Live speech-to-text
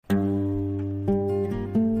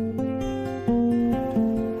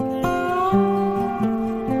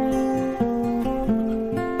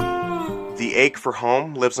ache for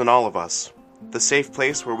home lives in all of us. The safe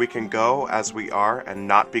place where we can go as we are and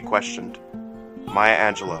not be questioned. Maya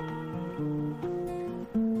Angelou.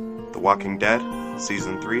 The Walking Dead,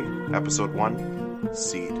 Season 3, Episode 1,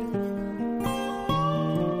 Seed.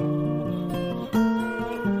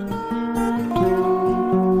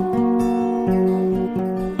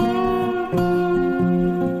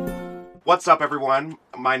 What's up, everyone?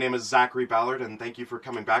 My name is Zachary Ballard, and thank you for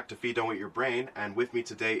coming back to Feed Don't Eat Your Brain. And with me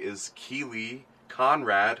today is Keely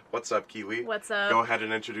Conrad. What's up, Keely? What's up? Go ahead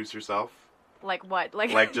and introduce yourself. Like what?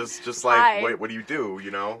 Like just Hi. like what do you do?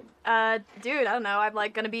 You know? Dude, I don't know. I'm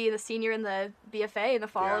like gonna be the senior in the BFA in the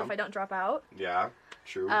fall if I don't drop out. Yeah,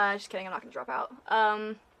 true. Just kidding. I'm not gonna drop out.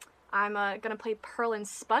 I'm gonna play Pearl in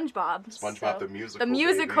SpongeBob. SpongeBob the musical. The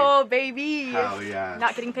musical, baby. Hell yeah.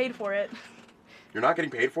 Not getting paid for it. You're not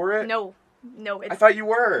getting paid for it? No, it's. I thought you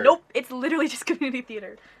were. Nope, it's literally just community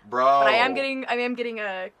theater. Bro. But I am getting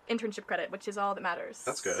a internship credit, which is all that matters.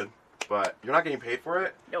 That's good. But you're not getting paid for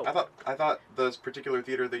it? Nope. I thought this particular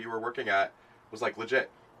theater that you were working at was like legit.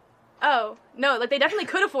 Oh no, like they definitely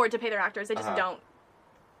could afford to pay their actors. They just don't.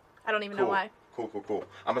 I don't even know why. Cool.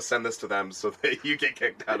 I'm gonna send this to them so that you get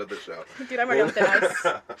kicked out of the show. Dude, I'm already on thin ice.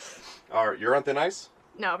 Alright, you're on thin ice?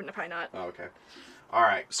 No, probably not. Oh, okay.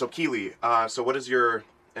 Alright, so Keely, so what is your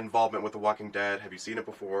involvement with The Walking Dead? Have you seen it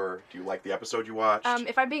before? Do you like the episode you watched?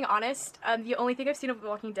 If I'm being honest, the only thing I've seen of The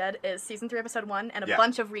Walking Dead is Season 3, Episode 1, and a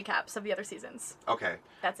bunch of recaps of the other seasons. Okay.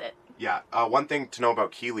 That's it. Yeah. One thing to know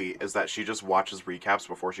about Keely is that she just watches recaps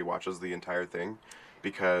before she watches the entire thing,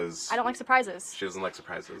 because I don't like surprises. She doesn't like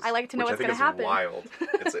surprises. I like to know what's going to happen. I think is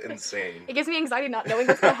wild. It's insane. It gives me anxiety not knowing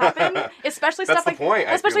what's going to happen, especially That's stuff the like point,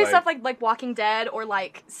 especially stuff like Walking Dead or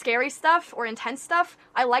like scary stuff or intense stuff.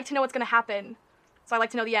 I like to know what's going to happen. So I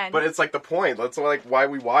like to know the end. But it's like the point. That's like why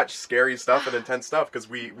we watch scary stuff and intense stuff, because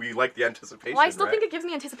we like the anticipation. Well, I still think it gives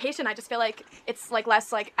me anticipation. I just feel like it's like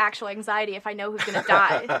less like actual anxiety if I know who's gonna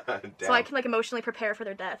die. So I can like emotionally prepare for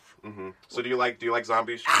their death. Mm-hmm. So do you like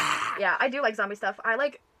zombies? Yeah, I do like zombie stuff. I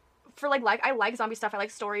like zombie stuff. I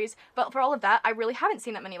like stories, but for all of that, I really haven't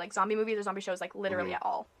seen that many like zombie movies or zombie shows like literally at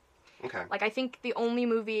all. Okay. Like I think the only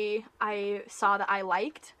movie I saw that I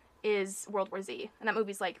liked is World War Z, and that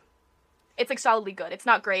movie's like. It's like solidly good. It's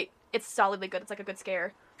not great. It's solidly good. It's like a good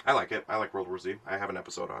scare. I like it. I like World War Z. I have an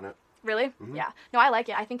episode on it. Really? Mm-hmm. Yeah. No, I like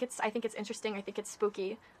it. I think it's interesting. I think it's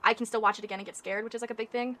spooky. I can still watch it again and get scared, which is like a big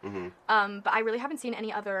thing. Mm-hmm. But I really haven't seen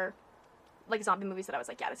any other like zombie movies that I was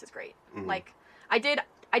like, yeah, this is great. Mm-hmm. Like I did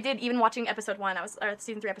even watching episode 1.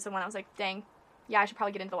 Season 3 episode 1. I was like, dang, yeah, I should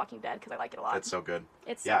probably get into The Walking Dead because I like it a lot. It's so good.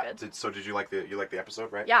 It's so good. So did you like the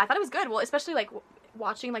episode, right? Yeah, I thought it was good. Well, especially like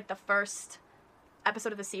watching like the first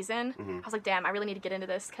episode of the season, I was like, damn, I really need to get into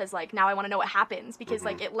this because like now I want to know what happens because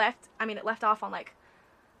like it left off on like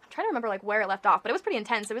I'm trying to remember like where it left off, but it was pretty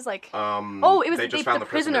intense. It was like it was the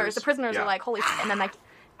prisoners. The prisoners were like holy shit, and then like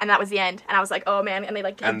and that was the end, and I was like, oh man, and they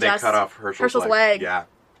like they cut off Herschel's leg. Yeah.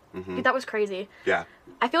 Mm-hmm. Dude, that was crazy. Yeah.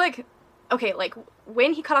 I feel like okay, like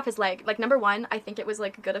when he cut off his leg, like number one, I think it was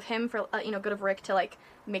like good of him for good of Rick to like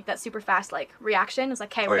make that super fast like reaction. It was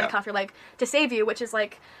like, hey, we're gonna cut off your leg to save you, which is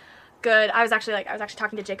like good. I was actually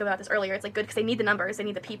talking to Jacob about this earlier. It's like good because they need the numbers, they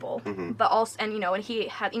need the people, but also and he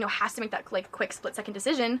had has to make that like quick split second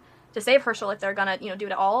decision to save Herschel if they're gonna do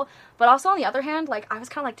it all. But also on the other hand, like I was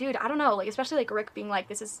kind of like, dude, I don't know, like especially like Rick being like,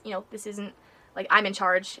 this is this isn't like I'm in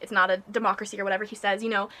charge. It's not a democracy or whatever he says.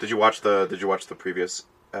 Did you watch the previous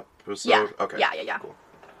episode? Yeah. Okay. Yeah. Cool.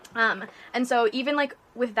 And so even like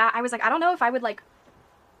with that, I was like, I don't know if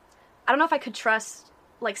I could trust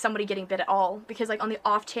like somebody getting bit at all, because like on the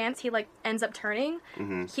off chance he like ends up turning,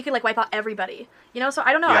 he could like wipe out everybody, so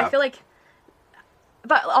I don't know. I feel like,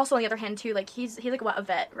 but also on the other hand too, like he's like what, a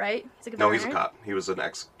vet, right? He's like no, he's a cop. He's an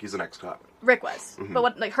ex-cop. Rick was, but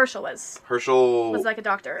what like Herschel was like a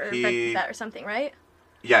doctor or vet or something, right?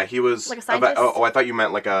 Yeah, he was like a scientist. I thought you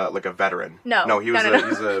meant like a veteran. No, he's a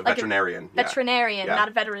like veterinarian. Veterinarian, not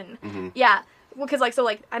a veteran. Mm-hmm. Yeah, well, because like so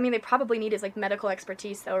like I mean they probably need his like medical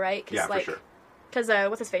expertise though, right? Yeah, like, for sure. Because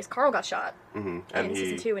what's his face? Carl got shot in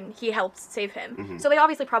season 2, and he helped save him. So they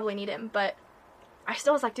obviously probably need him, but I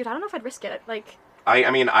still was like, dude, I don't know if I'd risk it. Like,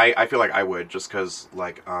 I feel like I would, just because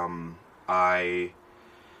like I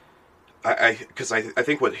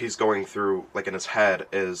think what he's going through like in his head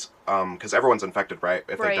is because everyone's infected, right?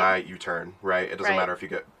 If they die, you turn, right? It doesn't matter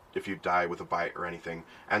if you die with a bite or anything.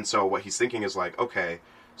 And so what he's thinking is like, okay,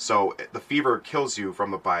 so the fever kills you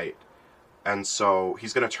from the bite. And so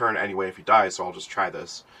he's going to turn anyway if he dies, so I'll just try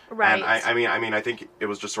this. Right. And I think it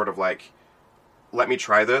was just sort of like, let me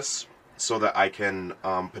try this so that I can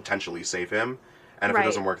potentially save him. And if it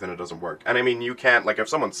doesn't work, then it doesn't work. And I mean, you can't, like, if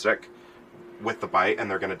someone's sick with the bite and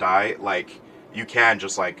they're going to die, like, you can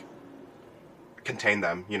just like contain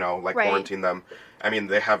them, you know, like quarantine them. I mean,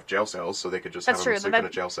 they have jail cells, so they could just have them sleep in a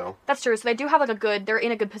jail cell. That's true. So they do have like they're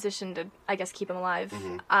in a good position to, I guess, keep them alive.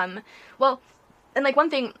 Well, and like one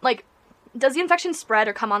thing, like, does the infection spread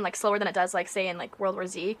or come on like slower than it does, like, say, in like World War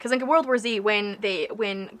Z? Because like in World War Z, when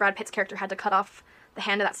Brad Pitt's character had to cut off the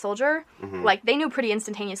hand of that soldier, like, they knew pretty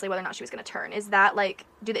instantaneously whether or not she was going to turn. Is that like,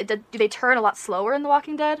 do they turn a lot slower in The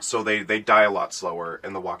Walking Dead? So they die a lot slower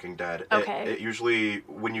in The Walking Dead. Okay. It usually,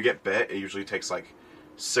 when you get bit, it usually takes like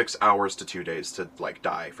 6 hours to 2 days to like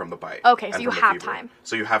die from the bite. Okay, so you have time.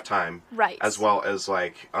 So you have time. Right. As well as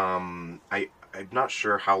like, I'm not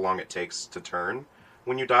sure how long it takes to turn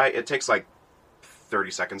when you die. It takes like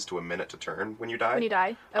 30 seconds to a minute to turn when you die. When you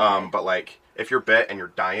die. Okay. But like, if you're bit and you're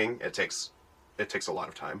dying, it takes a lot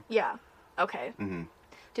of time. Yeah. Okay. Dude,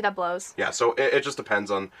 that blows. Yeah, so it just depends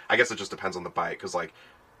on, I guess it just depends on the bite, because like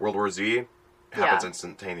World War Z happens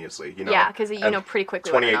instantaneously, you know? Yeah, because you know pretty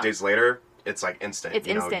quickly. 28 days later, it's like instant. It's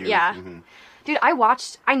instant, yeah. Dude, I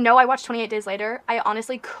watched 28 Days Later. I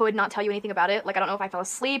honestly could not tell you anything about it. Like, I don't know if I fell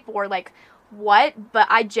asleep or like what, but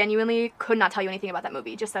I genuinely could not tell you anything about that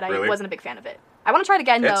movie, just that I wasn't a big fan of it. I want to try it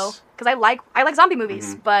again, though, because I like zombie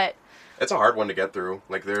movies, but... It's a hard one to get through.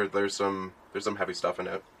 Like, there's some heavy stuff in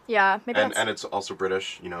it. Yeah, maybe and it's also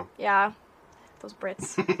British, you know. Yeah, those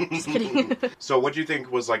Brits. Just kidding. So, what do you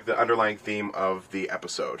think was like the underlying theme of the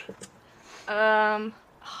episode? Oh,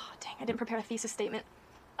 dang! I didn't prepare a thesis statement.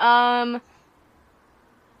 Oh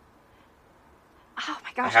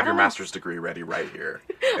my gosh! I have your master's degree ready right here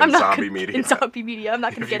in zombie media. In zombie media, I'm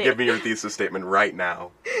not gonna get it. If you give me your thesis statement right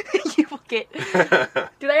now, you will get. Dude, I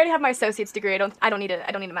already have my associate's degree. I don't need it.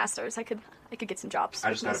 I don't need a master's. I could get some jobs.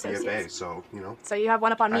 I just got a BFA, so you know. So you have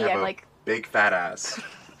one up on me. I'm like big fat ass.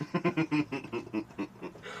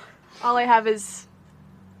 All I have is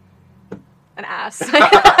an ass.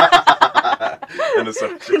 An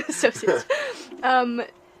associate.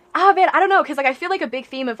 Oh man, I don't know, because like I feel like a big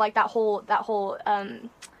theme of like that whole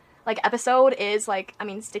like episode is like, I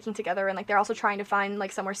mean, sticking together, and like they're also trying to find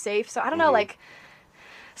like somewhere safe. So I don't know, like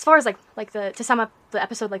as far as like to sum up the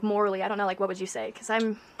episode like morally, I don't know, like what would you say? Because I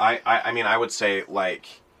mean, I would say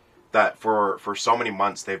like that for so many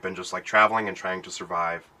months they've been just like traveling and trying to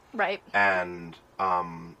survive. Right. And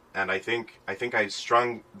I think I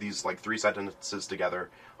strung these like 3 sentences together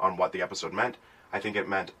on what the episode meant. I think it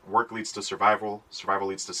meant work leads to survival, survival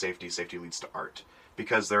leads to safety, safety leads to art.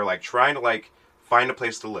 Because they're like trying to like find a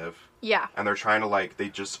place to live. Yeah. And they're trying to like, they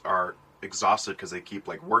just are exhausted because they keep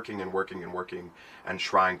like working and working and working and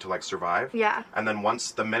trying to like survive. Yeah. And then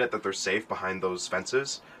the minute that they're safe behind those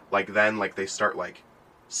fences, like then like they start like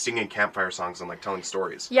singing campfire songs and like telling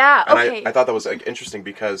stories. Yeah, and okay. I thought that was like interesting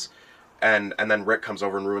because and then Rick comes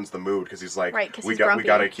over and ruins the mood because he's like, right, we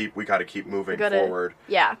gotta keep moving forward.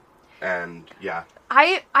 Yeah. And yeah.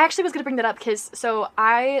 I actually was gonna bring that up because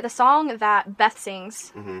the song that Beth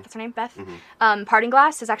sings, that's her name, Beth. Parting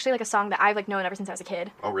Glass is actually like a song that I've like known ever since I was a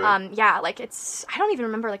kid. Oh really? Yeah, like I don't even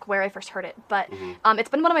remember like where I first heard it, but it's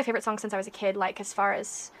been one of my favorite songs since I was a kid. Like as far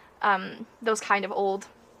as those kind of old,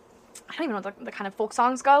 I don't even know the kind of folk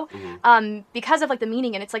songs go, because of like the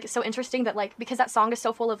meaning, and it's like so interesting that like because that song is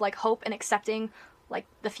so full of like hope and accepting like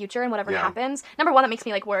the future and whatever happens. Number one, that makes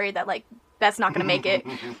me like worried that like Beth's not gonna make it,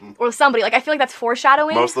 or somebody. Like I feel like that's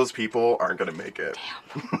foreshadowing. Most of those people aren't gonna make it.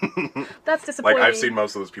 Damn, that's disappointing. Like I've seen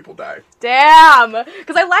most of those people die. Damn,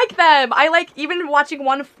 because I like them. I like even watching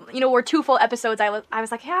one, or 2 full episodes. I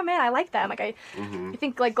was like, yeah, man, I like them. Like I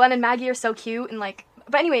think like Glenn and Maggie are so cute and like.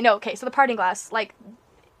 But anyway, no, okay. So the Parting Glass, like.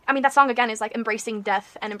 I mean, that song, again, is, like, embracing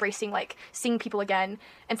death and embracing, like, seeing people again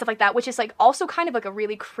and stuff like that, which is, like, also kind of, like, a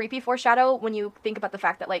really creepy foreshadow when you think about the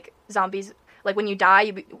fact that, like, zombies, like, when you die,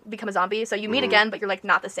 you become a zombie, so you meet again, but you're, like,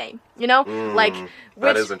 not the same, you know? Like,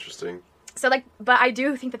 that is interesting. So, like, but I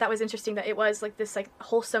do think that was interesting that it was, like, this, like,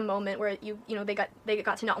 wholesome moment where, they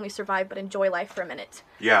got to not only survive, but enjoy life for a minute.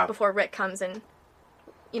 Yeah. Before Rick comes and,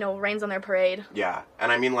 rains on their parade. Yeah,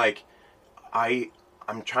 and I mean, like,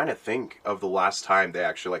 I'm trying to think of the last time they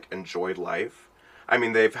actually like enjoyed life. I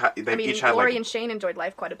mean, each had Lori like and Shane enjoyed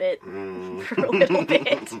life quite a bit for a little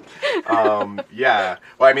bit. Yeah.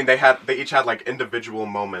 Well, I mean, they each had like individual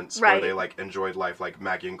moments where they like enjoyed life, like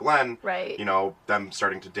Maggie and Glenn. Right. Them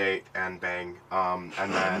starting to date and bang. And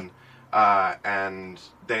then and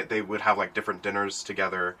they would have like different dinners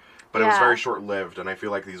together, but it was very short lived. And I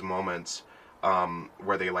feel like these moments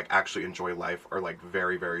where they like actually enjoy life are like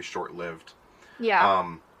very, very short lived.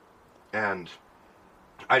 Yeah. And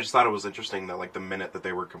I just thought it was interesting that, like, the minute that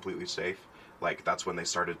they were completely safe, like, that's when they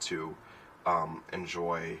started to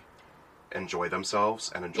enjoy enjoy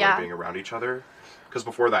themselves and enjoy being around each other. Because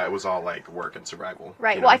before that, it was all, like, work and survival.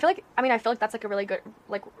 Right. Well, I feel like that's, like, a really good,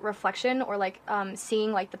 like, reflection or, like,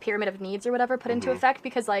 seeing, like, the pyramid of needs or whatever put into effect.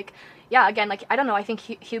 Because, like, yeah, again, like, I don't know. I think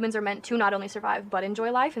humans are meant to not only survive but enjoy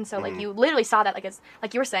life. And so, like, you literally saw that, like, as,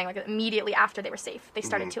 like you were saying, like, immediately after they were safe, they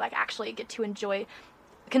started to, like, actually get to enjoy,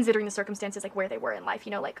 considering the circumstances, like, where they were in life.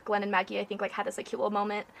 You know, like, Glenn and Maggie, I think, like, had this, like, cute little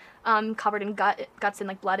moment covered in guts and,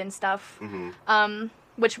 like, blood and stuff.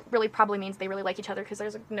 Which really probably means they really like each other, because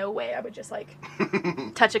there's, like, no way I would just, like,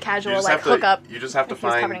 touch a casual, like, hook up. You just have to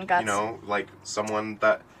find, you know, like, someone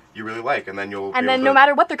that you really like, and then you'll... And then no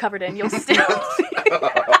matter what they're covered in, you'll still...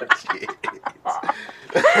 Oh, jeez.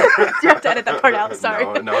 You have to edit that part out, sorry.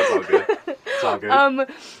 No, it's all good. It's all good.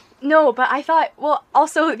 No, but I thought... Well,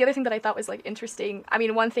 also, the other thing that I thought was, like, interesting... I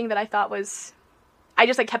mean, one thing that I thought was... I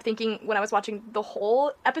just, like, kept thinking when I was watching the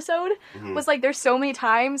whole episode was, like, there's so many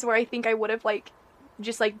times where I think I would have, like...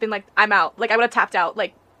 just, like, been like, I'm out. Like, I would have tapped out,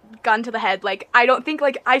 like, gun to the head. Like, I don't think,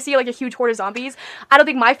 like, I see, like, a huge horde of zombies. I don't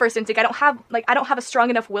think my first instinct, I don't have a strong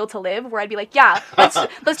enough will to live where I'd be like, yeah,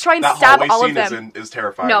 let's try and stab all of them. Is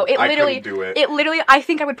terrifying. No, I couldn't do it. It literally, I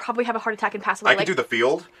think I would probably have a heart attack and pass away. I could do the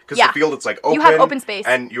field, because the field, it's, like, open. You have open space.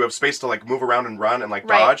 And you have space to, like, move around and run and, like,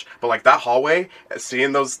 dodge. But, like, that hallway,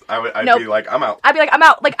 seeing those, I'd be like, I'm out. I'd be like, I'm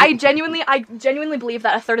out. Like, I genuinely believe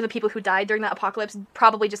that a third of the people who died during that apocalypse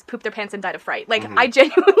probably just pooped their pants and died of fright. Like, I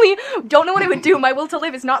genuinely don't know what I would do. My will to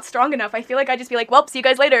live is not strong enough. I feel like I'd just be like, well, see you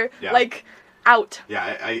guys later. Yeah. Like, out.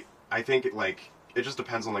 Yeah, I think, like, it just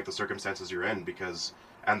depends on, like, the circumstances you're in, because,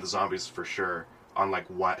 and the zombies for sure, on, like,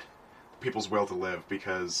 what people's will to live,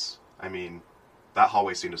 because, I mean, that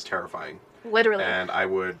hallway scene is terrifying. Literally. And I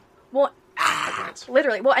would... Well,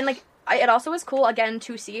 literally. Well, and, like, it also was cool, again,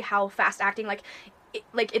 to see how fast acting, like,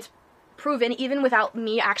 it's proven, even without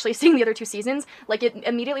me actually seeing the other two seasons, like, it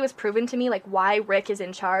immediately was proven to me, like, why Rick is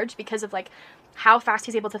in charge, because of, like, how fast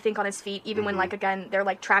he's able to think on his feet, even when, like, again, they're,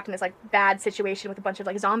 like, trapped in this, like, bad situation with a bunch of,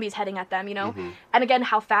 like, zombies heading at them, you know? And again,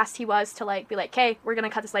 how fast he was to, like, be like, okay, we're gonna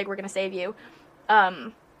cut this leg, we're gonna save you.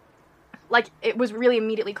 Like, it was really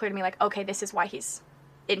immediately clear to me, like, okay, this is why he's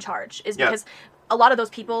in charge, is because a lot of those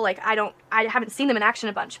people, like, I haven't seen them in action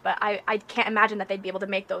a bunch, but I can't imagine that they'd be able to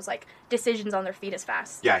make those, like, decisions on their feet as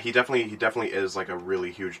fast. Yeah, he definitely is, like, a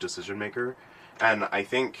really huge decision maker, and I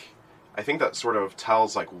think that sort of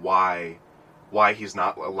tells, like, why he's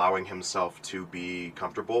not allowing himself to be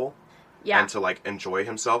comfortable and to, like, enjoy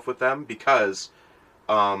himself with them, because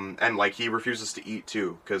and, like, he refuses to eat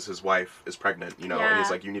too because his wife is pregnant, you know, and he's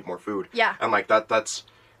like, you need more food. And, like, that's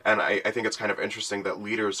and I think it's kind of interesting that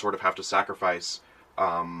leaders sort of have to sacrifice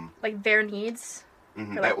like, their needs.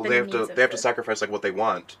 Like, they have to sacrifice, like, what they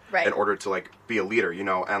want in order to, like, be a leader, you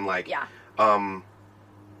know, and, like,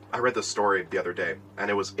 I read this story the other day, and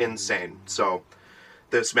it was insane. So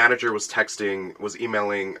this manager was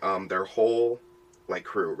emailing their whole, like,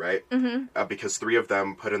 crew, right? Because 3 of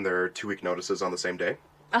them put in their 2-week notices on the same day.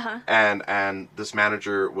 And this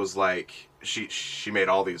manager was like, she made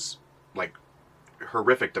all these, like,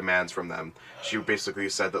 horrific demands from them. She basically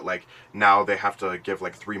said that, like, now they have to give,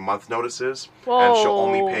 like, 3-month notices. And she'll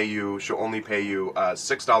only pay you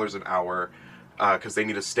 $6 an hour because they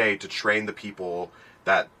need to stay to train the people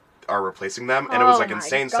that are replacing them. And it was, like,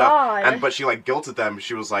 insane stuff. But she, like, guilted them.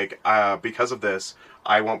 She was like, because of this,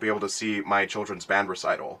 I won't be able to see my children's band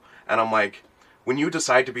recital. And I'm like, when you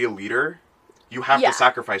decide to be a leader, you have to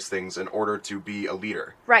sacrifice things in order to be a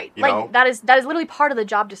leader. Right. You like, know? that is literally part of the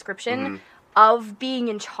job description of being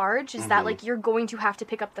in charge, is that, like, you're going to have to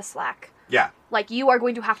pick up the slack. Yeah. Like, you are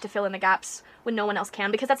going to have to fill in the gaps when no one else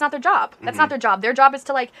can, because that's not their job. That's not their job. Their job is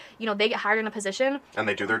to, like, you know, they get hired in a position. And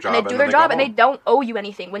they do their job. And they don't owe you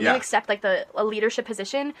anything. When you accept, like, a leadership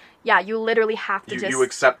position, you literally have to You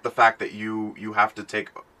accept the fact that you have to take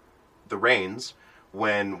the reins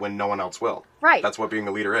when no one else will. Right. That's what being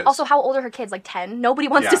a leader is. Also, how old are her kids? Like 10? Nobody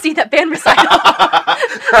wants to see that band recital.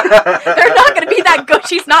 They're not going to be that good.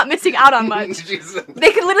 She's not missing out on much.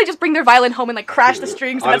 They could literally just bring their violin home and, like, crash the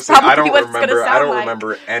strings, and honestly, that's probably what it's going to sound like. I don't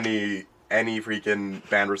remember any freaking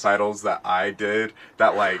band recitals that I did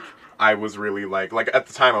that, like, I was really, like, at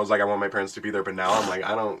the time I was like, I want my parents to be there, but now I'm like,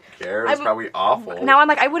 I don't care. It's probably awful. Now I'm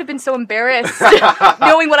like, I would have been so embarrassed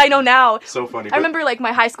knowing what I know now. So funny. I remember, like,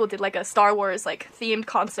 my high school did, like, a Star Wars, like, themed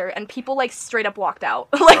concert, and people, like, straight up walked out.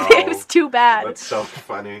 It was too bad. That's so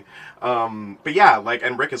funny. But yeah, like,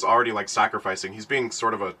 and Rick is already, like, sacrificing. He's being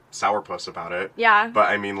sort of a sourpuss about it. Yeah. But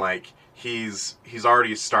I mean, like, he's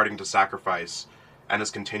already starting to sacrifice and is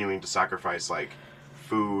continuing to sacrifice, like,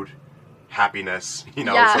 food, happiness, you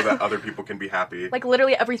know, so that other people can be happy. Like,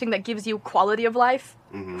 literally everything that gives you quality of life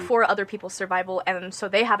for other people's survival, and so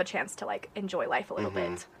they have a chance to, like, enjoy life a little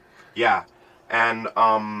bit. Yeah. And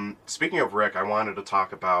speaking of Rick, I wanted to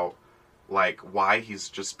talk about like why he's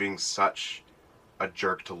just being such a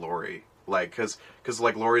jerk to Lori. Like, cause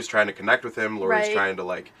like Lori's trying to connect with him. Lori's trying to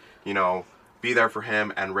like, you know, be there for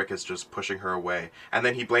him, and Rick is just pushing her away. And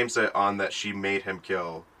then he blames it on that she made him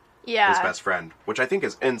kill his best friend, which I think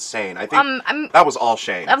is insane. I think that was all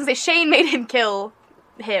Shane. I was gonna say Shane made him kill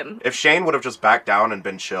him. If Shane would have just backed down and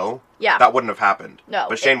been chill, that wouldn't have happened. No.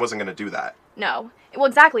 But Shane wasn't going to do that. No. Well,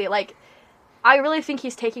 exactly. Like, I really think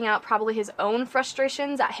he's taking out probably his own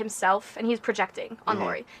frustrations at himself, and he's projecting on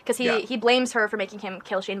Lori. Because he blames her for making him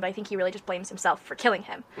kill Shane, but I think he really just blames himself for killing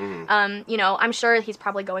him. You know, I'm sure he's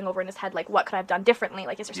probably going over in his head, like, what could I have done differently?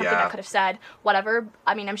 Like, is there something I could have said? Whatever.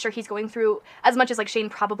 I mean, I'm sure he's going through, as much as, like, Shane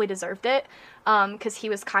probably deserved it, because he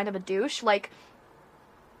was kind of a douche. Like,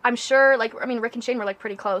 I'm sure, like, I mean, Rick and Shane were, like,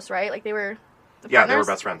 pretty close, right? Like, they were partners? They were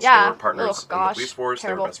best friends. Yeah. They were partners in the police force.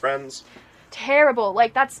 Terrible. They were best friends. Terrible.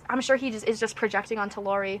 Like, that's, I'm sure he is just projecting onto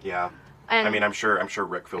Lori. Yeah. And I mean, I'm sure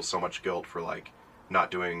Rick feels so much guilt for, like, not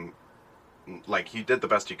doing, like, he did the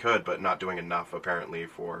best he could, but not doing enough, apparently,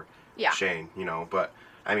 for Shane, you know? But,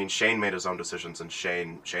 I mean, Shane made his own decisions, and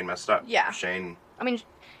Shane messed up. Yeah. Shane... I mean,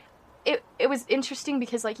 it was interesting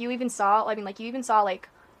because, like, you even saw, like,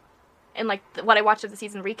 in, like, what I watched of the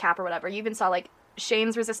season recap or whatever, you even saw, like,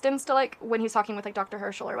 Shane's resistance to, like, when he's talking with, like, Dr.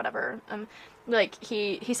 Herschel or whatever, like,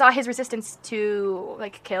 he saw his resistance to,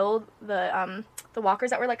 like, kill the walkers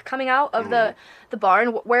that were, like, coming out of the barn,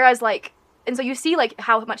 whereas, like, and so you see, like,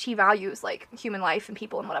 how much he values, like, human life and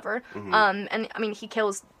people and whatever, and, I mean, he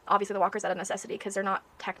kills, obviously, the walkers out of necessity, because they're not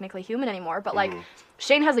technically human anymore, but, like,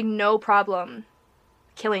 Shane has, like, no problem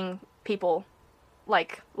killing people,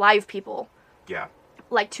 like, live people. Yeah.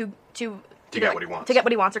 Like, to get what he wants. To get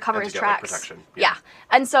what he wants or cover his tracks. Like, protection. Yeah.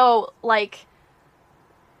 And so, like,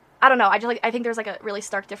 I don't know. I think there's, like, a really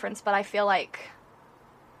stark difference, but I feel like,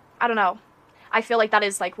 I don't know. I feel like that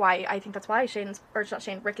is, like, why, I think that's why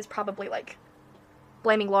Rick is probably, like,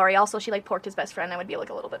 blaming Lori. Also, she, like, porked his best friend. I would be, like,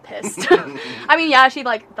 a little bit pissed. I mean, yeah, she,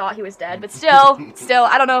 like, thought he was dead, but still,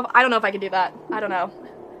 I don't know if I could do that. I don't know.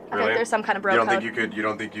 I feel like there's some kind of bro code. You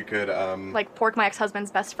don't think you could, like, pork my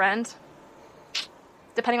ex-husband's best friend?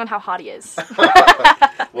 Depending on how hot he is.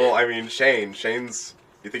 Well, I mean, Shane's...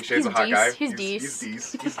 You think Shane's a hot guy? He's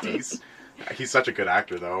decent. He's decent. He's such a good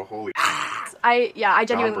actor, though. Holy... I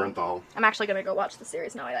genuinely... John Bernthal. I'm actually gonna go watch the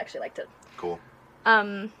series now. I actually liked it. Cool.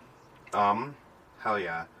 Hell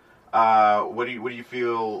yeah. What do you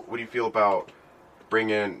feel about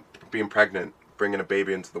being pregnant, bringing a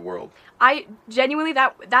baby into the world? I genuinely,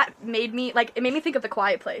 that made me, like, it made me think of The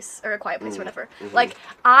Quiet Place, or A Quiet Place, or whatever. Like,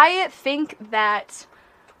 I think that,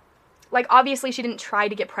 like, obviously she didn't try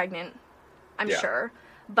to get pregnant, I'm sure,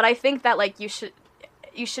 but I think that, like, you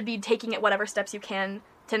should be taking it whatever steps you can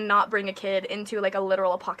to not bring a kid into, like, a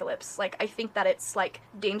literal apocalypse. Like, I think that it's, like,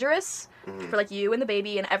 dangerous for, like, you and the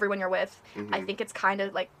baby and everyone you're with. I think it's kind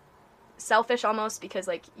of, like, selfish almost, because,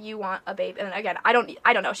 like, you want a baby, and again, I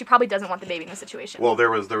don't know, she probably doesn't want the baby in this situation. Well, there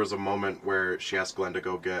was a moment where she asked Glenn to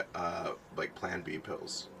go get like Plan B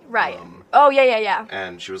pills, right? Yeah,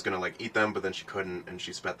 and she was gonna, like, eat them, but then she couldn't, and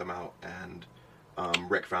she spat them out, and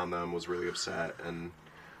Rick found them, was really upset, and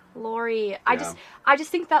Lori, I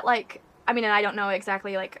just think that, like, I mean, and I don't know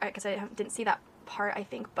exactly, like, because I didn't see that part, I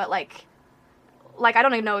think, but like I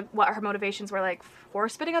don't even know what her motivations were, like, for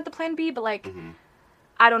spitting out the Plan B, but, like,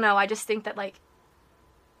 I don't know, I just think that, like,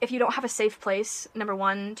 if you don't have a safe place, number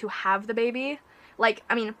one, to have the baby, like,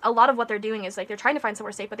 I mean, a lot of what they're doing is, like, they're trying to find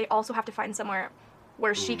somewhere safe, but they also have to find somewhere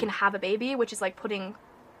where she can have a baby, which is, like, putting,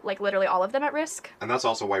 like, literally all of them at risk. And that's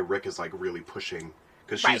also why Rick is, like, really pushing,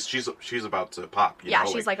 because she's about to pop, you know?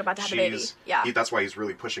 She's, like, about to have a baby. Yeah. That's why he's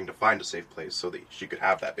really pushing to find a safe place so that she could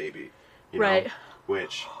have that baby, you know?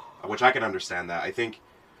 Which I can understand that. I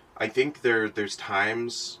think there's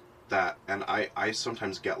times that, and I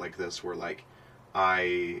sometimes get like this, where, like,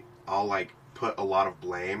 I'll, like, put a lot of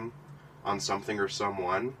blame on something or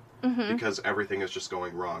someone because everything is just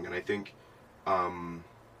going wrong, and I think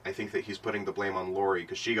that he's putting the blame on Lori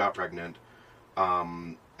because she got pregnant,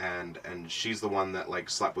 and she's the one that, like,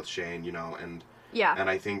 slept with Shane, you know, and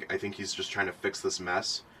I think he's just trying to fix this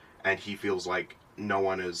mess, and he feels like no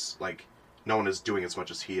one is doing as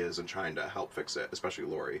much as he is and trying to help fix it, especially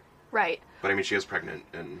Lori. Right. But I mean, she is pregnant,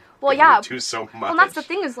 and do so much. Well, that's the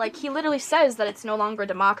thing, is, like, he literally says that it's no longer a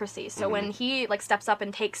democracy. So when he, like, steps up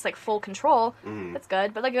and takes, like, full control, that's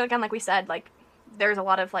good. But, like, again, like we said, like, there's a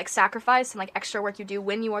lot of, like, sacrifice and, like, extra work you do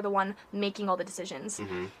when you are the one making all the decisions.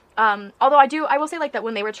 Although I will say, like, that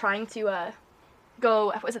when they were trying to they're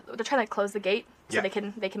trying to, like, close the gate so they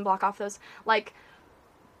can block off those. Like,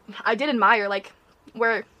 I did admire, like,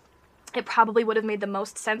 where it probably would have made the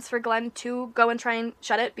most sense for Glenn to go and try and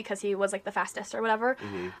shut it because he was, like, the fastest or whatever.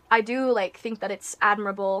 Mm-hmm. I do, like, think that it's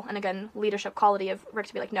admirable, and again, leadership quality of Rick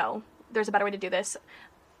to be like, no, there's a better way to do this.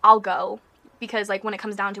 I'll go. Because, like, when it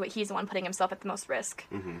comes down to it, he's the one putting himself at the most risk.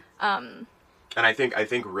 Mm-hmm. And I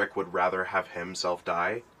think Rick would rather have himself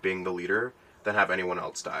die, being the leader, than have anyone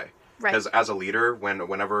else die. Right. Because as a leader,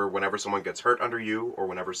 whenever someone gets hurt under you, or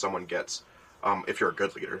whenever someone gets, if you're a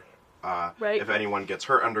good leader, right. if anyone gets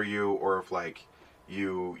hurt under you, or if like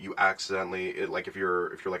you accidentally, if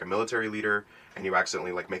you're like a military leader and you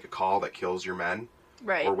accidentally like make a call that kills your men,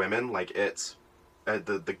 right. or women, like it's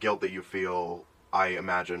the guilt that you feel, I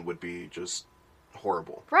imagine, would be just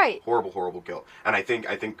horrible. Right. Horrible guilt. And I think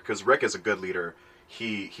because Rick is a good leader,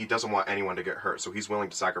 he doesn't want anyone to get hurt, so he's willing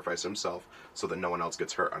to sacrifice himself so that no one else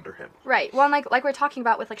gets hurt under him. Right. Well, and like we're talking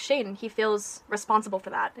about with, like, Shane, he feels responsible for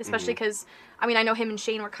that, especially because, I mean, I know him and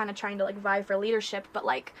Shane were kind of trying to, like, vie for leadership, but,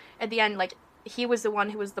 like, at the end, like, he was the one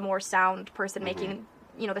who was the more sound person making,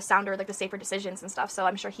 you know, the sounder, like, the safer decisions and stuff, so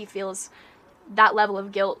I'm sure he feels that level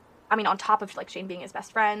of guilt. I mean, on top of, like, Shane being his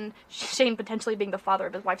best friend, Shane potentially being the father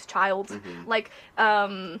of his wife's child, like,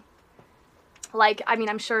 I mean,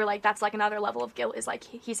 I'm sure, like, that's, like, another level of guilt is, like,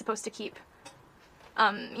 he's supposed to keep,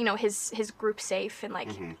 you know, his group safe, and, like,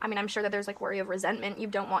 I mean, I'm sure that there's, like, worry of resentment. You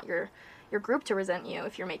don't want your group to resent you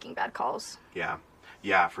if you're making bad calls. Yeah,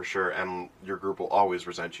 for sure, and your group will always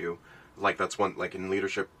resent you. Like, that's one, like, in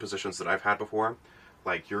leadership positions that I've had before,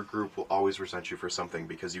 like, your group will always resent you for something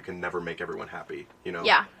because you can never make everyone happy, you know?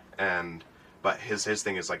 Yeah. But his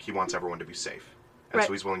thing is, like, he wants everyone to be safe, and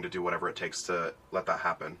so he's willing to do whatever it takes to let that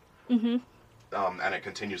happen. Mm-hmm. And it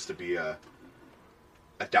continues to be a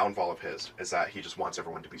downfall of his, is that he just wants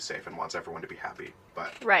everyone to be safe and wants everyone to be happy.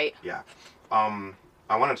 But yeah.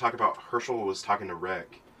 I want to talk about Herschel was talking to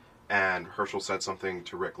Rick, and Herschel said something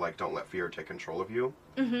to Rick like, "Don't let fear take control of you."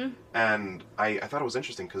 Mm-hmm. And I thought it was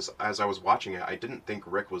interesting because as I was watching it, I didn't think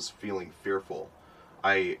Rick was feeling fearful.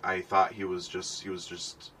 I thought he was just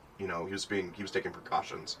you know, he was taking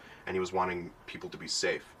precautions, and he was wanting people to be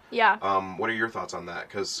safe. Yeah. What are your thoughts on that?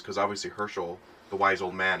 Because obviously Herschel, the wise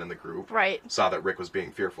old man in the group, saw that Rick was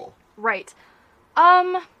being fearful. Right.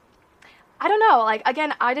 I don't know. Like,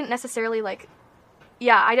 again, I didn't necessarily, like,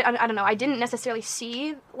 I don't know. I didn't necessarily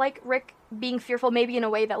see, like, Rick being fearful, maybe in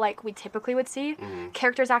a way that, like, we typically would see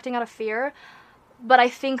characters acting out of fear. But I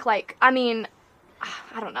think, like, I mean,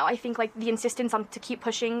 I don't know. I think, like, the insistence on to keep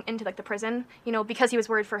pushing into, like, the prison, you know, because he was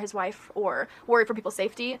worried for his wife or worried for people's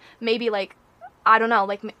safety, maybe, like, I don't know,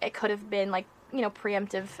 like, it could have been, like, you know,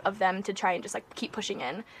 preemptive of them to try and just, like, keep pushing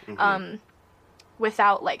in,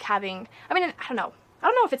 without, like, having, I mean, I don't know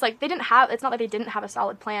if it's, like, it's not that they didn't have a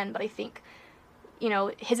solid plan, but I think, you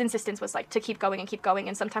know, his insistence was, like, to keep going,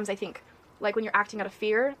 and sometimes I think, like, when you're acting out of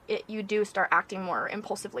fear, you do start acting more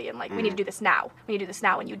impulsively, and, like, we need to do this now,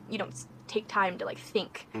 and you don't take time to, like,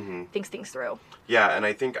 think things through. Yeah, and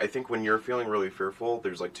I think when you're feeling really fearful,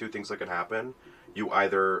 there's, like, two things that can happen. You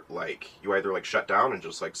either shut down and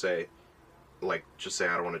just say I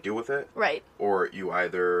don't want to deal with it. Right. Or you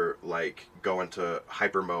either, like, go into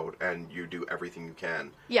hyper mode and you do everything you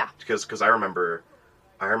can. Yeah. Because I remember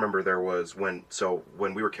there was when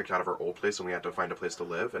we were kicked out of our old place and we had to find a place to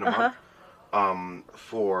live in a month.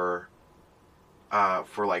 For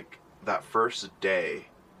like that first day,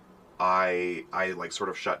 I like sort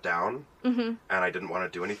of shut down and I didn't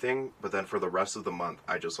want to do anything. But then for the rest of the month,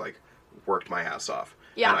 I just like worked my ass off.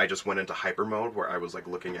 Yeah. And I just went into hyper mode where I was like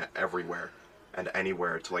looking at everywhere and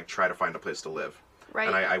anywhere to like try to find a place to live. Right.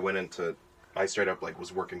 And I straight up like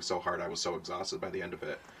was working so hard, I was so exhausted by the end of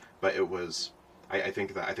it. But it was, I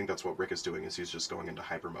think that's what Rick is doing, is he's just going into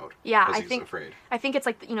hyper mode. Yeah, because he's afraid. I think it's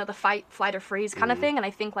like, you know, the fight, flight, or freeze kind of thing, and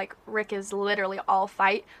I think like Rick is literally all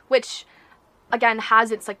fight, which again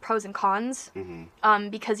has its like pros and cons.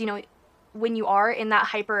 Because, you know, when you are in that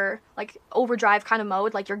hyper, like, overdrive kind of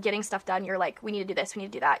mode, like, you're getting stuff done, you're like, we need to do this, we need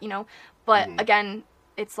to do that, you know? But, again,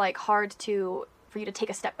 it's, like, hard for you to take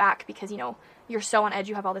a step back because, you know, you're so on edge,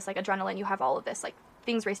 you have all this, like, adrenaline, you have all of this, like,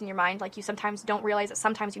 things racing in your mind, like, you sometimes don't realize that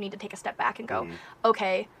sometimes you need to take a step back and go,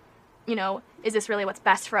 okay, you know, is this really what's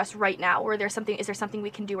best for us right now? Or is there something we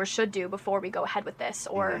can do or should do before we go ahead with this?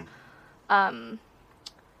 Or,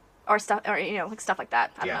 or stuff, or, you know, like, stuff like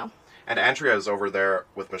that. I don't know. And Andrea is over there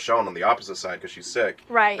with Michonne on the opposite side because she's sick.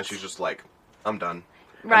 Right. And she's just like, I'm done.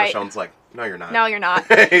 Right. And Michonne's like, no, you're not. No, you're not.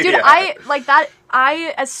 Dude,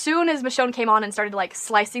 as soon as Michonne came on and started, like,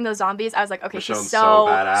 slicing those zombies, I was like, okay, Michonne's she's so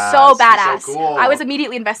badass. She's so cool. I was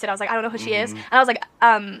immediately invested. I was like, I don't know who she is. And I was like,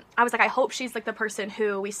 I hope she's, like, the person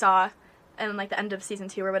who we saw in, like, the end of season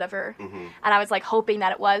 2 or whatever. And I was, like, hoping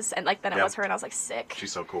that it was, and, like, then it was her, and I was, like, sick.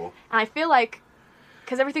 She's so cool. And I feel like,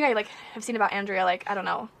 because everything I, like, have seen about Andrea, like, I don't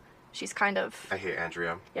know, she's kind of... I hate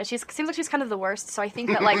Andrea. Yeah, seems like she's kind of the worst, so I think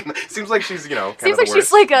that, like... seems like she's, you know, seems like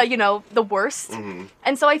she's, like, the worst. Mm-hmm.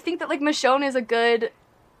 And so I think that, like, Michonne is a good,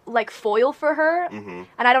 like, foil for her. Mm-hmm.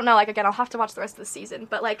 And I don't know, like, again, I'll have to watch the rest of the season,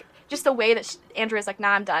 but, like, just the way that Andrea's like, nah,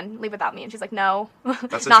 I'm done, leave without me, and she's like, no,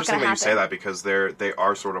 That's interesting that you say that, because they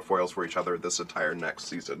are sort of foils for each other this entire next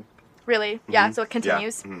season. Really? Mm-hmm. Yeah, so it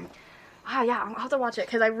continues? Yeah. Mm-hmm. Yeah, I'll have to watch it,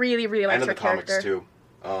 because I really, really like her character. And in the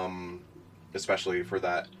comics, too. Especially for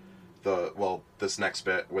that, this next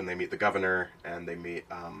bit, when they meet the governor, and they meet,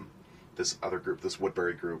 this other group, this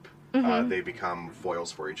Woodbury group, they become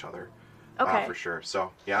foils for each other. Okay. For sure.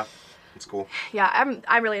 So, yeah, it's cool. Yeah,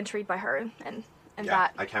 I'm really intrigued by her, and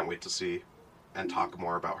that. I can't wait to see and talk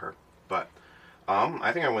more about her. But,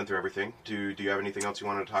 I think I went through everything. Do you have anything else you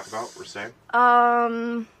wanted to talk about or say?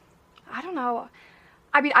 I don't know.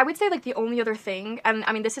 I mean, I would say, like, the only other thing, and,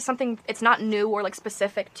 I mean, this is something, it's not new or, like,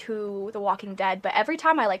 specific to The Walking Dead, but every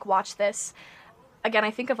time I, like, watch this, again,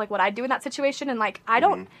 I think of, like, what I'd do in that situation, and, like, I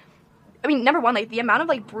don't, I mean, number one, like, the amount of,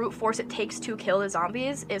 like, brute force it takes to kill the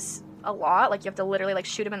zombies is a lot. Like, you have to literally, like,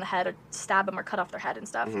 shoot them in the head or stab them or cut off their head and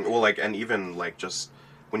stuff. Mm-hmm. Well, like, and even, like, just...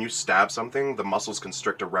 when you stab something, the muscles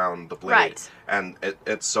constrict around the blade. Right. And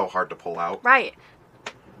it's so hard to pull out. Right.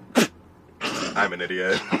 I'm an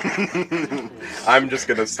idiot. I'm just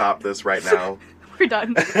gonna stop this right now. We're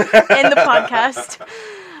done. End the podcast.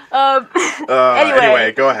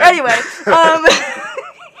 Anyway, go ahead. Anyway,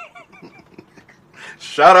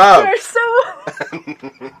 Shut up! You're so...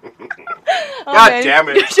 God damn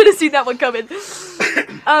it. You should have seen that one coming.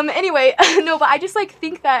 Anyway, no, but I just, like,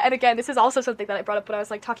 think that, and again, this is also something that I brought up when I was,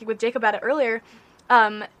 like, talking with Jake about it earlier,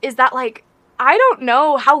 is that, like, I don't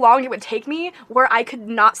know how long it would take me where I could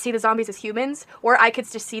not see the zombies as humans, or I could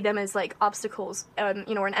just see them as, like, obstacles,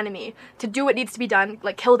 you know, or an enemy, to do what needs to be done,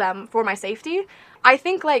 like, kill them for my safety. I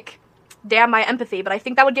think, like, damn my empathy, but I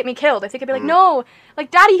think that would get me killed. I think I'd be like, no,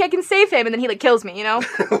 like, Daddy, I can save him, and then he, like, kills me, you know?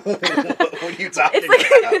 What are you talking it's like,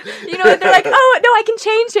 about? You know, they're like, oh, no, I can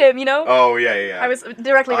change him, you know? Oh, yeah. I was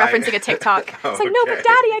directly referencing a TikTok. It's like, no, but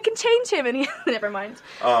Daddy, I can change him, and he, never mind.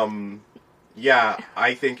 Yeah,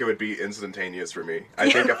 I think it would be instantaneous for me.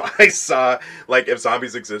 I think if I saw, like, if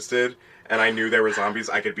zombies existed, and I knew there were zombies,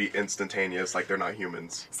 I could be instantaneous, like they're not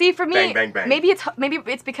humans. See, for me, bang, bang, bang. Maybe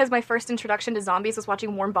it's because my first introduction to zombies was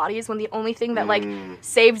watching Warm Bodies, when the only thing that, like,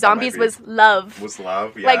 saved zombies was love. Was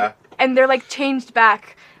love, yeah. Like, and they're, like, changed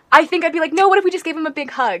back. I think I'd be like, no, what if we just gave him a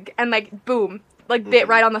big hug, and, like, boom, like, bit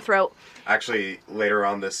right on the throat. Actually, later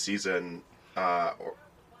on this season,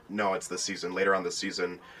 it's this season, later on this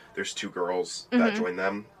season, there's two girls that join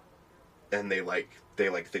them, and they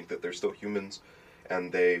think that they're still humans,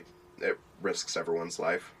 and it risks everyone's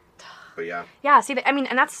life. But yeah. Yeah, see, I mean,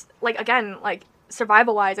 and that's, like, again, like,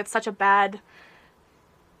 survival-wise, it's such a bad,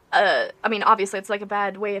 I mean, obviously, it's, like, a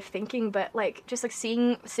bad way of thinking, but, like, just, like,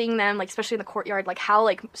 seeing them, like, especially in the courtyard, like, how,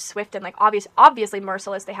 like, swift and, like, obviously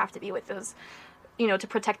merciless they have to be with those, you know, to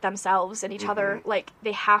protect themselves and each other, like,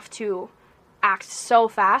 they have to act so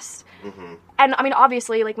fast. And I mean,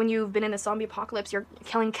 obviously, like, when you've been in a zombie apocalypse, you're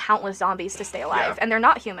killing countless zombies to stay alive, and they're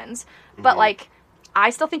not humans. But like,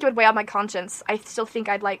 I still think it would weigh on my conscience. I still think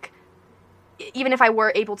I'd, like, even if I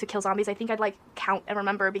were able to kill zombies, I think I'd, like, count and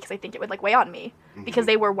remember, because I think it would, like, weigh on me, because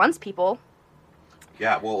they were once people.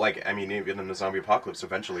 Yeah, well, like, I mean, even in a zombie apocalypse,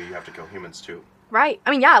 eventually you have to kill humans too. Right.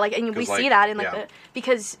 I mean, yeah, like, and we see that in, like, yeah.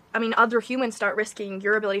 because, I mean, other humans start risking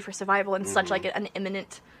your ability for survival in such, like, an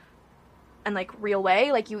imminent and, like, real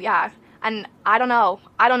way. Like, and I don't know.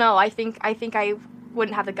 I think I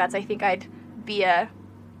wouldn't have the guts. I think I'd be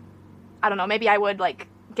I don't know, maybe I would, like,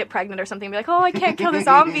 get pregnant or something and be like, oh, I can't kill the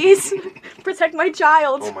zombies. Protect my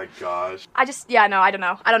child. Oh my gosh. I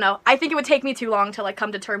don't know. I think it would take me too long to, like,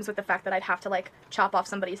 come to terms with the fact that I'd have to, like, chop off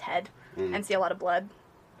somebody's head and see a lot of blood.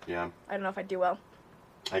 Yeah. I don't know if I'd do well.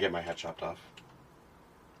 I get my head chopped off.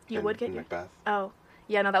 You would get in Macbeth. Oh.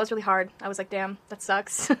 Yeah, no, that was really hard. I was like, damn, that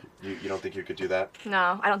sucks. You don't think you could do that?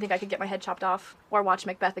 No, I don't think I could get my head chopped off or watch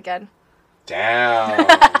Macbeth again. Damn.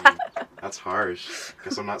 That's harsh.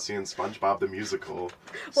 Guess I'm not seeing SpongeBob the Musical.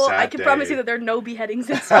 Well, Sad I can day. promise you that there are no beheadings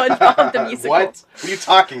in SpongeBob the Musical. What? What are you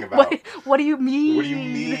talking about? What do you mean? What do you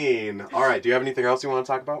mean? All right, do you have anything else you want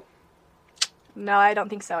to talk about? No, I don't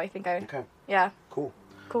think so. I think Okay. Yeah. Cool.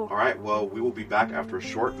 Cool. All right, well, we will be back after a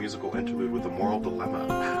short musical interlude with a moral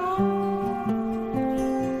dilemma.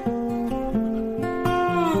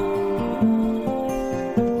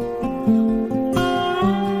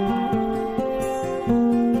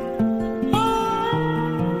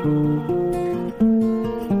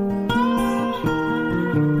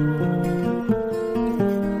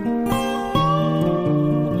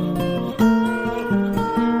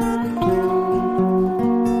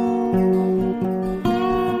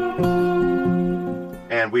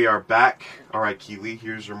 are back. All right, Keely,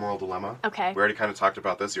 here's your moral dilemma. Okay. We already kind of talked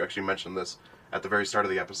about this. You actually mentioned this at the very start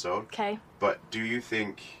of the episode. Okay. But do you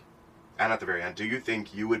think, and at the very end, do you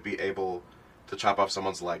think you would be able to chop off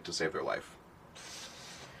someone's leg to save their life?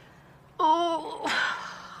 Oh,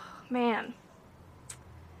 man.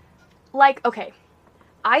 Like, okay.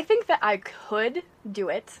 I think that I could do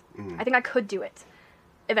it. Mm-hmm. I think I could do it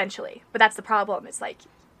eventually. But that's the problem. It's like,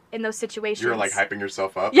 in those situations. You're like hyping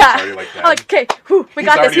yourself up. Yeah. Already, like, I'm like, okay, whew, we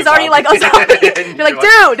got this. He's already like, oh, You're like,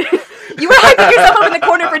 dude, you were hyping yourself up in the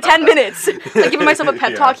corner for 10 minutes. Like, giving myself a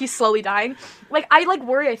pep talk. He's slowly dying. Like, I like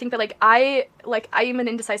worry. I think that I am an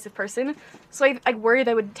indecisive person. So I worry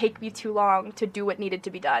that it would take me too long to do what needed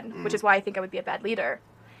to be done, which is why I think I would be a bad leader.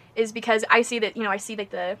 Is because I see that, I see like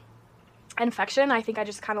the infection. I think I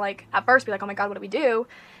just kind of like, at first be like, oh my God, what do we do?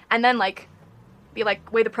 And then like, be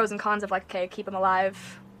like, weigh the pros and cons of like, okay, keep him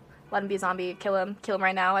alive. Let him be a zombie, kill him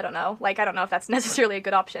right now, I don't know. Like, I don't know if that's necessarily a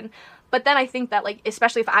good option. But then I think that, like,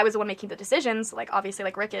 especially if I was the one making the decisions, like, obviously,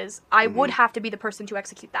 like Rick is, I would have to be the person to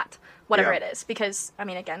execute that, whatever it is. Because, I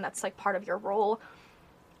mean, again, that's, like, part of your role.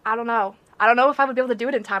 I don't know. I don't know if I would be able to do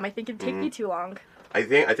it in time. I think it'd take me too long. I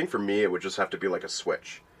think for me, it would just have to be, like, a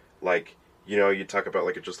switch. Like, you talk about,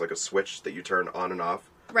 like, just, like, a switch that you turn on and off.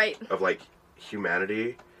 Right. Of, like,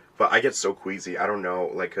 humanity. But I get so queasy. I don't know,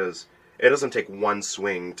 like, because it doesn't take one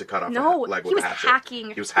swing to cut off a leg with a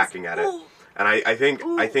hatchet. He was hacking at it. And I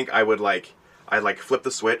think I would, like, I'd flip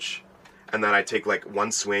the switch, and then I'd take, like,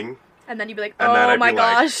 one swing. And then you'd be like, oh my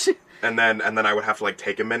gosh. Like, and then I would have to, like,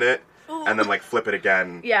 take a minute, and then, like, flip it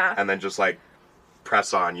again. Yeah. And then just, like,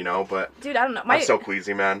 press on, But... Dude, I don't know. I'm so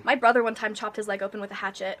queasy, man. My brother one time chopped his leg open with a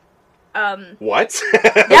hatchet. What?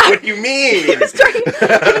 Yeah. What do you mean? Him and his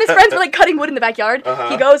friends were, like, cutting wood in the backyard.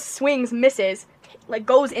 He goes, swings, misses, like,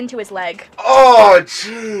 goes into his leg. Oh,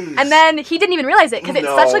 jeez. And then he didn't even realize it, because it's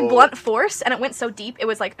such, like, blunt force, and it went so deep, it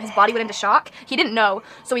was, like, his body went into shock. He didn't know,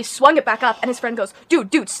 so he swung it back up, and his friend goes,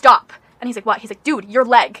 dude, stop. And he's like, what? He's like, dude, your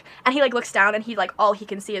leg. And he, like, looks down, and he, like, all he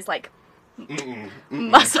can see is, like,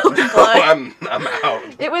 muscle and blood. I'm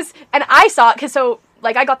out. It was, and I saw it, because so,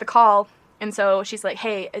 like, I got the call. And so she's like,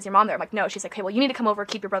 hey, is your mom there? I'm like, no. She's like, okay, well, you need to come over,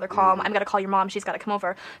 keep your brother calm. I'm going to call your mom. She's got to come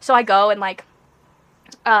over. So I go and, like,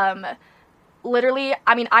 literally,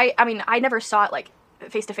 I never saw it, like,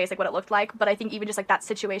 face to face, like, what it looked like. But I think even just, like, that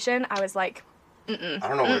situation, I was like, I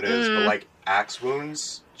don't know what it is, but, like, axe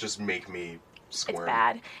wounds just make me squirm. It's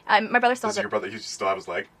bad. My brother still has your brother, he still have his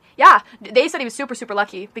leg? Yeah, they said he was super, super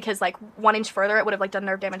lucky because, like, 1 inch further, it would have, like, done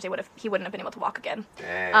nerve damage. He wouldn't have been able to walk again.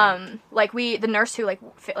 Dang. Like, the nurse who,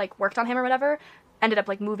 like, worked on him or whatever ended up,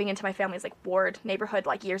 like, moving into my family's, like, ward neighborhood,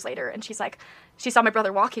 like, years later. And she's like, she saw my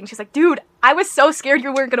brother walking. She's like, dude, I was so scared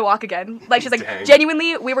you weren't going to walk again. Like, she's like, Dang.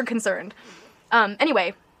 Genuinely, we were concerned.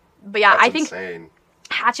 Anyway, but yeah, That's I think insane.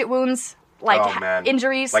 Hatchet wounds, like,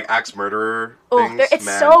 injuries. Like, axe murderer things,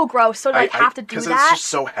 it's so gross. So, like, have to do that. Because it's just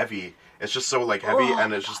so heavy. It's just so, like, heavy,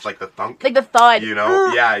 and it's just, like, the thunk. Like, the thud.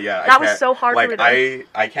 Yeah. That was so hard like, for me.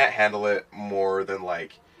 I can't handle it more than,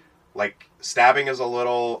 like, stabbing is a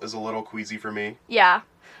little queasy for me. Yeah.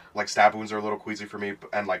 Like, stab wounds are a little queasy for me,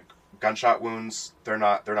 and, like, gunshot wounds, they're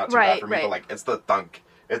not too bad for me, but, like, it's the thunk.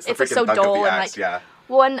 It's the freaking so thunk dull of the and, axe, like, yeah.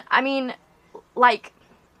 Well, and,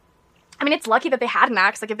 it's lucky that they had an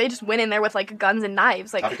axe. Like, if they just went in there with, like, guns and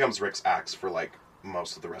knives, like... That becomes Rick's axe for, like,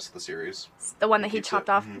 most of the rest of the series. The one that he chopped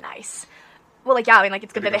off? Mm-hmm. Nice. Well, like, yeah, I mean, like,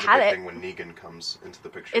 it's good that they had it. Thing when Negan comes into the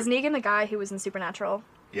picture. Is Negan the guy who was in Supernatural?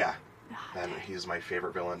 Yeah. And he's my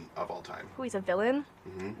favorite villain of all time. Who, he's a villain?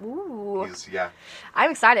 Mm-hmm. Ooh. Yeah.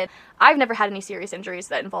 I'm excited. I've never had any serious injuries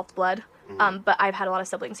that involved blood, but I've had a lot of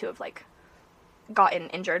siblings who have, like, gotten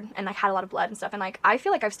injured and, like, had a lot of blood and stuff, and, like, I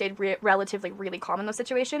feel like I've stayed relatively really calm in those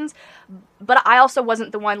situations, but I also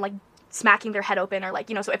wasn't the one, like, smacking their head open or,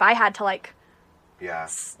 like, so if I had to, like... Yeah.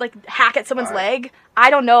 Like, hack at someone's leg.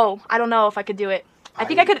 I don't know if I could do it. I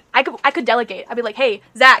think I could delegate. I'd be like, hey,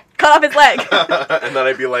 Zach, cut off his leg. And then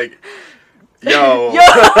I'd be like, yo.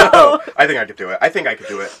 I think I could do it.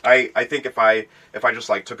 I think if I just,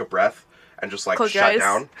 like, took a breath and just, like, shut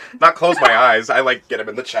down. Not close my eyes. I, like, get him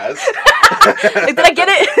in the chest. Did I get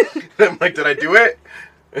it? I'm like, did I do it?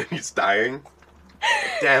 And he's dying.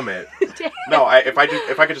 Damn it. No, if I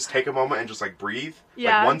could just take a moment and just, like, breathe,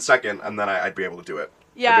 like, 1 second, and then I'd be able to do it.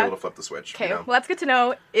 Yeah. I'd be able to flip the switch. Okay, well, that's good to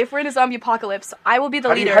know. If we're in a zombie apocalypse, I will be the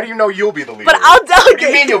leader. How do you know you'll be the leader? But I'll delegate. What do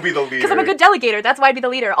you mean you'll be the leader? Because I'm a good delegator. That's why I'd be the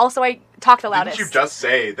leader. Also, I talk the loudest. Didn't you just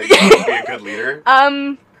say that you would be a good leader?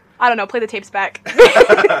 I don't know. Play the tapes back.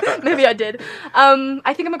 Maybe I did.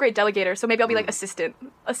 I think I'm a great delegator, so maybe I'll be, like, assistant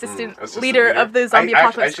leader of the zombie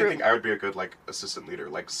apocalypse group. I actually think I would be a good, like, assistant leader,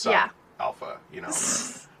 like, sub-alpha,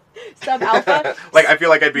 Sub-alpha? Like, I feel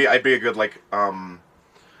like I'd be a good, like,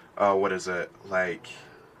 what is it? Like,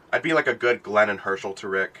 I'd be like a good Glenn and Herschel to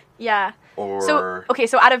Rick. Yeah. Or...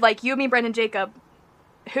 So out of like you, me, Brendan, Jacob,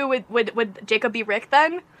 who would Jacob be Rick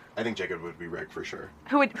then? I think Jacob would be Rick for sure.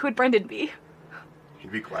 Who would Brendan be?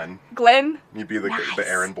 He'd be Glenn. Glenn? You'd be the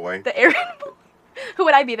Aaron boy. The Aaron boy. Who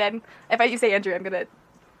would I be then? If you say Andrea, I'm gonna...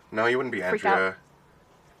 No, you wouldn't be Andrea.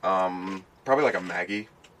 Probably like a Maggie.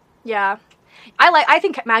 Yeah. I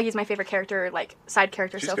think Maggie's my favorite character, like, side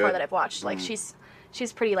character so far that I've watched. Like, she's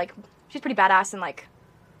pretty, like, she's pretty badass and, like,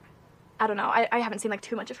 I don't know. I haven't seen, like,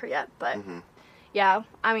 too much of her yet, but, yeah.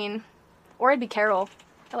 I mean, or I'd be Carol.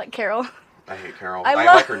 I like Carol. I hate Carol. I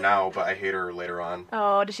like her now, but I hate her later on.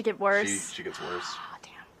 Oh, does she get worse? She gets worse. Oh,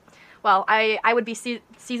 damn. Well, I would be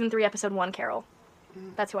season 3, episode 1 Carol.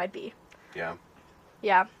 That's who I'd be. Yeah.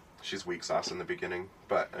 Yeah. She's weak sauce in the beginning,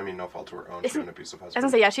 but, I mean, no fault to her own. She's an abusive husband. I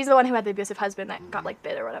was gonna say, yeah, she's the one who had the abusive husband that got, like,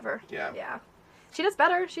 bit or whatever. Yeah. Yeah. She does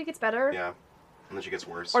better. She gets better. Yeah. And then she gets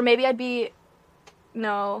worse. Or maybe I'd be...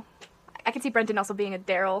 No. I could see Brendan also being a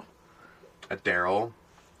Daryl. A Daryl?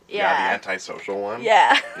 Yeah. The antisocial one?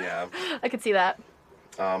 Yeah. Yeah. I could see that.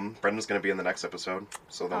 Brendan's gonna be in the next episode,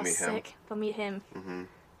 so they'll meet him. Sick. They'll meet him.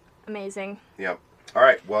 Amazing. Yep. All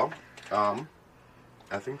right, well,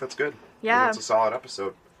 I think that's good. Yeah. It's a solid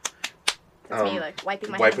episode. That's me, like,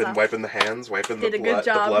 wiping my hands off. Wiping the hands, wiping Did the a good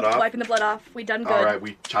job blood off. wiping the blood off. We done good. All right,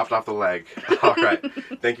 we chopped off the leg. All right.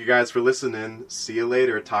 Thank you guys for listening. See you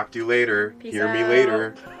later. Talk to you later. Peace Hear out. me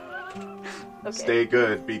later. Okay. Stay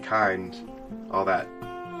good. Be kind. All that.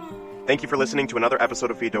 Thank you for listening to another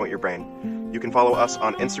episode of Feed Don't Eat Your Brain. You can follow us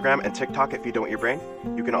on Instagram and TikTok at Feed Don't Eat Your Brain.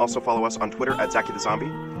 You can also follow us on Twitter at Zachy the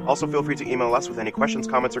Zombie. Also, feel free to email us with any questions,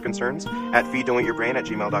 comments, or concerns at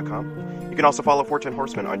feeddon'teatyourbrain@gmail.com. You can also follow 410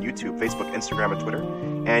 Horsemen on YouTube, Facebook, Instagram, and Twitter.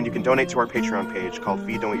 And you can donate to our Patreon page called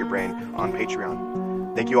Feed Don't Eat Your Brain on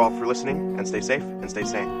Patreon. Thank you all for listening, and stay safe and stay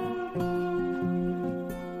sane.